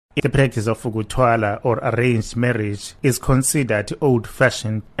The practice of Ukuthwala or arranged marriage is considered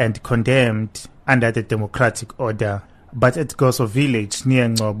old-fashioned and condemned under the democratic order. But at Ngcobo village near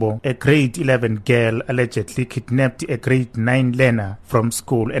Ngcobo, a grade 11 girl allegedly kidnapped a grade 9 learner from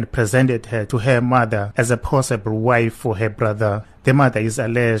school and presented her to her mother as a possible wife for her brother. The mother is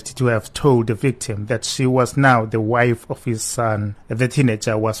alleged to have told the victim that she was now the wife of his son. The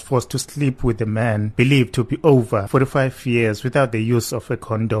teenager was forced to sleep with the man, believed to be over 45 years, without the use of a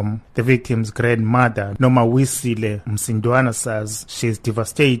condom. The victim's grandmother, Nomawisile Msindwana, says she is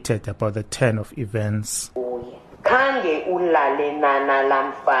devastated about the turn of events.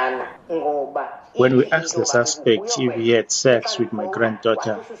 When we asked the suspect if he had sex with my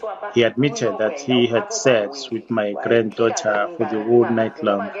granddaughter, he admitted that he had sex with my granddaughter for the whole night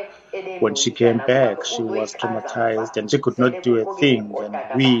long. When she came back, she was traumatized and she could not do a thing, and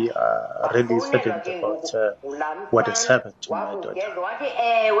we are really saddened about what has happened to my daughter.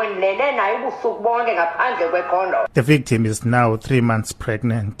 The victim is now 3 months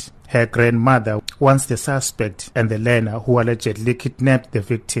pregnant. Her grandmother wants the suspect and the learner who allegedly kidnapped the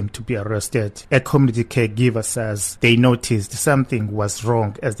victim to be arrested. A community caregiver says they noticed something was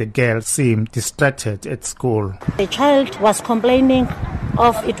wrong as the girl seemed distracted at school. The child was complaining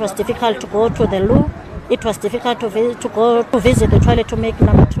of it was difficult to go to the loo. It was difficult to visit the toilet to make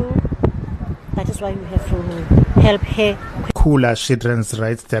number 2. That is why we have to help her. Kula Children's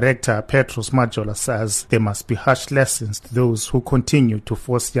Rights Director Petrus Majola says there must be harsh lessons to those who continue to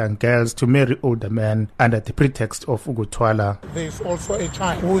force young girls to marry older men under the pretext of Ukuthwala. There is also a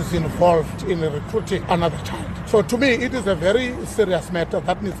child who is involved in recruiting another child. So to me, it is a very serious matter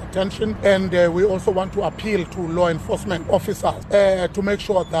that needs attention, and we also want to appeal to law enforcement officers to make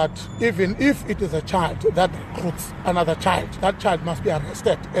sure that even if it is a child that recruits another child, that child must be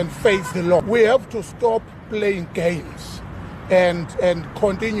arrested and face the law. We have to stop playing games and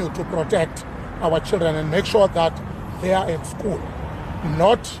continue to protect our children and make sure that they are at school,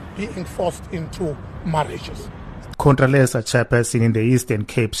 not being forced into marriages. Contralesa chairperson in the Eastern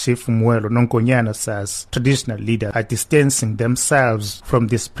Cape, Chief Mwelo Nonkonyana, says traditional leaders are distancing themselves from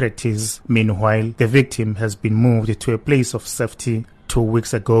this practice. Meanwhile, the victim has been moved to a place of safety. 2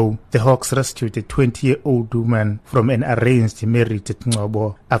 weeks ago, the Hawks rescued a 20-year-old woman from an arranged marriage at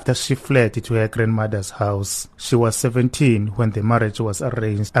Ngcobo after she fled to her grandmother's house. She was 17 when the marriage was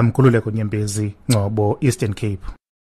arranged. I'm Nkululeko Nyembezi, Ngcobo, Eastern Cape.